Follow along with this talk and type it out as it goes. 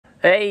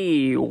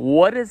Hey,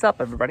 what is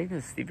up, everybody?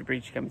 This is Stevie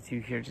Breach coming to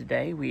you here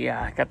today. We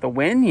got the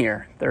win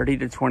here,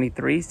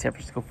 30-23, San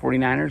Francisco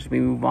 49ers.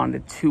 We move on to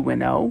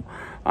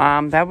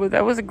 2-0.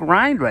 That was a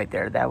grind right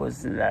there. That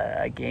was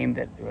a game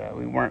that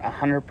we weren't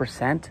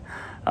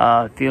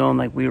 100% feeling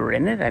like we were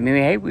in it. I mean,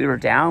 hey, we were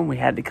down. We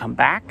had to come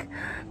back.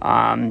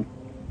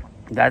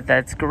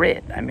 That's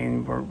grit. I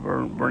mean,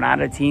 we're not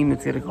a team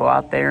that's going to go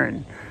out there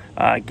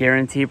and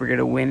guarantee we're going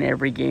to win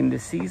every game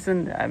this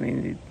season. I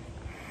mean,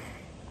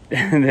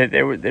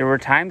 there were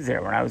times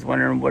there when I was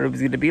wondering what it was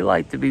going to be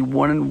like to be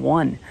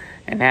 1-1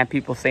 and have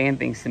people saying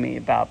things to me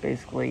about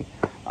basically,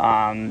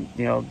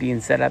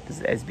 being set up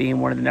as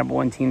being one of the number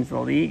one teams in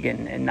the league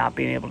and not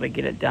being able to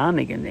get it done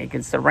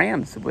against the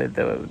Rams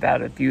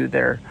without a few of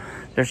their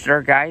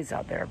star guys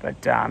out there.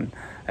 But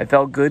I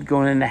felt good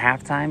going into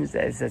halftime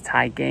as a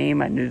tie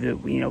game. I knew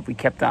that if we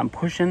kept on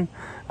pushing,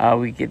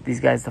 we get these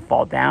guys to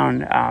fall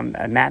down.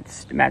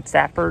 Matt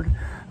Stafford.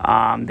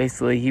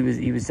 Basically, he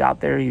was out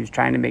there. He was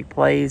trying to make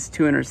plays.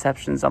 2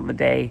 interceptions on the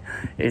day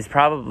is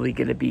probably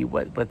going to be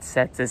what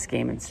sets this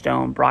game in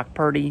stone. Brock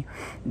Purdy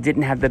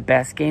didn't have the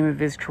best game of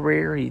his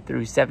career. He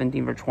threw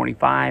 17 for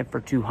 25 for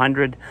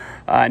 200,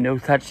 no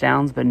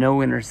touchdowns, but no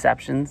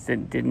interceptions.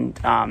 It didn't.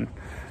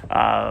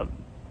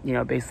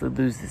 Basically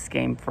lose this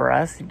game for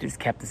us. He just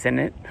kept us in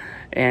it.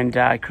 And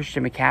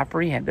Christian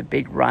McCaffrey had the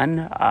big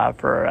run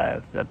for,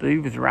 I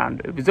believe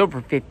it was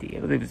over 50. I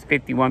believe it was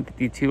 51,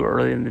 52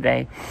 early in the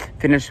day.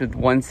 Finished with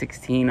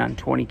 116 on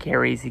 20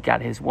 carries. He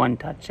got his 1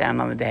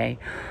 touchdown on the day.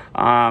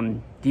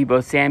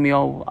 Deebo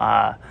Samuel,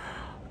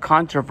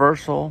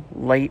 controversial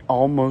late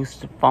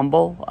almost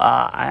fumble.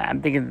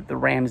 I'm thinking that the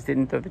Rams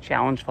didn't throw the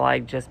challenge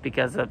flag just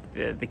because of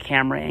the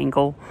camera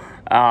angle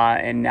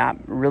and not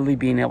really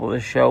being able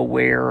to show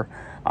where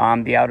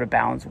the out of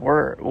bounds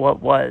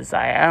was.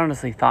 I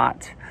honestly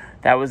thought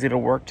that was going to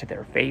work to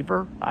their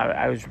favor.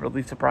 I was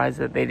really surprised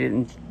that they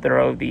didn't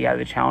throw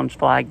the challenge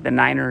flag. The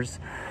Niners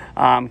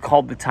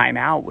called the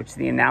timeout, which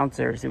the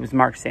announcers, it was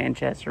Mark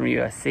Sanchez from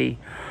USC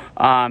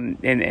and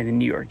the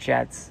New York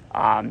Jets.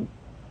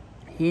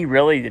 He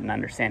really didn't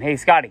understand. Hey,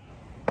 Scotty,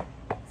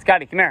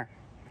 come here.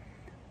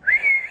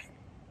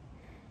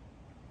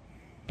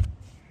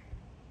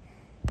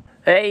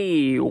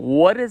 Hey,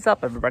 what is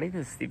up, everybody?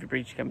 This is Stevie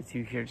Breach coming to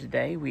you here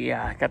today. We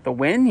got the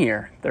win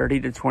here,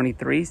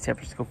 30-23, San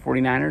Francisco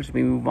 49ers.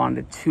 We move on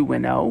to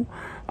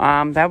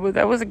 2-0.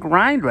 That was a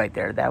grind right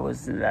there. That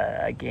was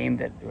a game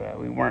that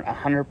we weren't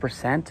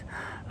 100%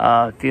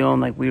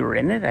 feeling like we were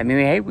in it. I mean,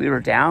 hey, we were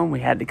down.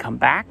 We had to come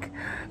back.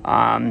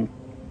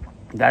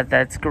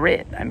 That's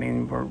grit. I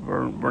mean,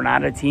 we're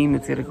not a team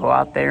that's going to go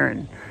out there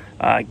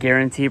and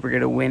guarantee we're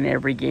going to win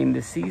every game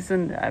this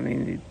season. I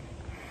mean,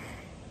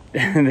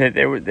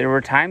 there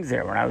were times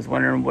there when I was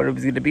wondering what it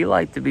was going to be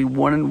like to be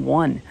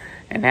 1-1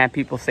 and have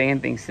people saying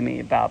things to me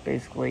about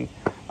basically,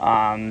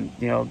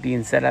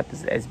 being set up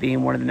as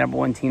being one of the number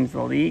one teams in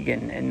the league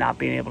and not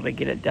being able to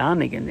get it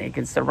done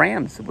against the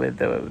Rams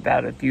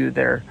without a few of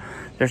their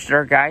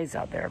star guys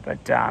out there.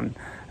 But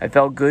I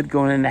felt good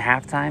going into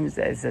halftime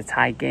as a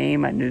tie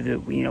game. I knew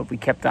that if we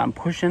kept on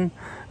pushing,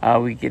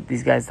 we get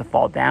these guys to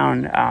fall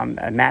down.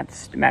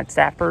 Matt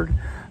Stafford.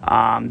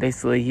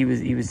 Basically, he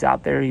was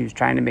out there. He was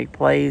trying to make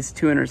plays.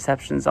 2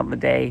 interceptions on the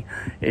day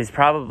is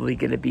probably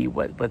going to be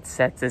what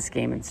sets this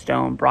game in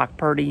stone. Brock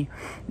Purdy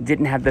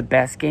didn't have the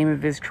best game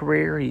of his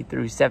career. He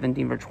threw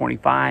 17 for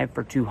 25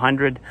 for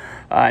 200,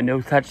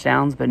 no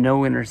touchdowns, but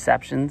no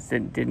interceptions.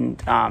 It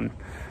didn't.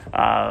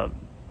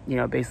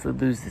 Basically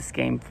lose this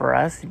game for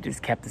us. He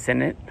just kept us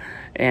in it.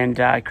 And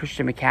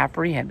Christian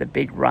McCaffrey had the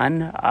big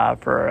run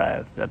for,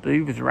 I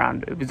believe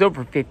it was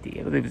over 50.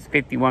 I believe it was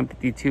 51,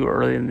 52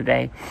 early in the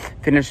day.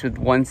 Finished with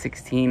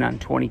 116 on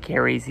 20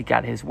 carries. He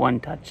got his 1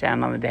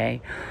 touchdown on the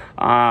day.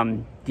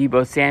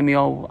 Deebo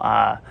Samuel,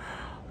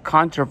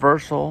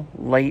 controversial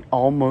late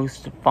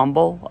almost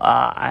fumble.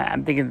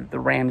 I'm thinking that the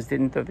Rams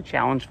didn't throw the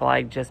challenge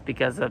flag just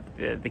because of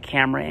the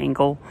camera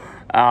angle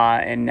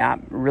and not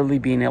really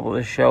being able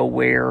to show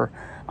where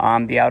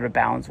the out of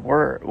bounds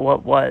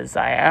was.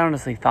 I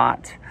honestly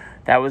thought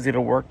that was going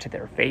to work to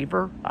their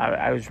favor.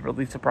 I was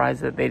really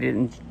surprised that they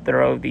didn't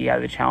throw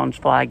the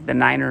challenge flag. The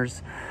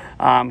Niners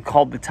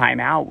called the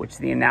timeout, which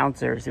the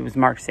announcers, it was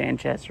Mark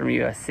Sanchez from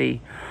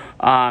USC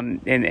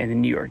and the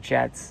New York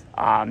Jets.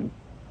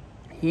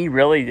 He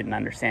really didn't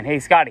understand. Hey,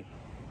 Scotty,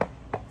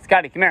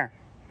 come here.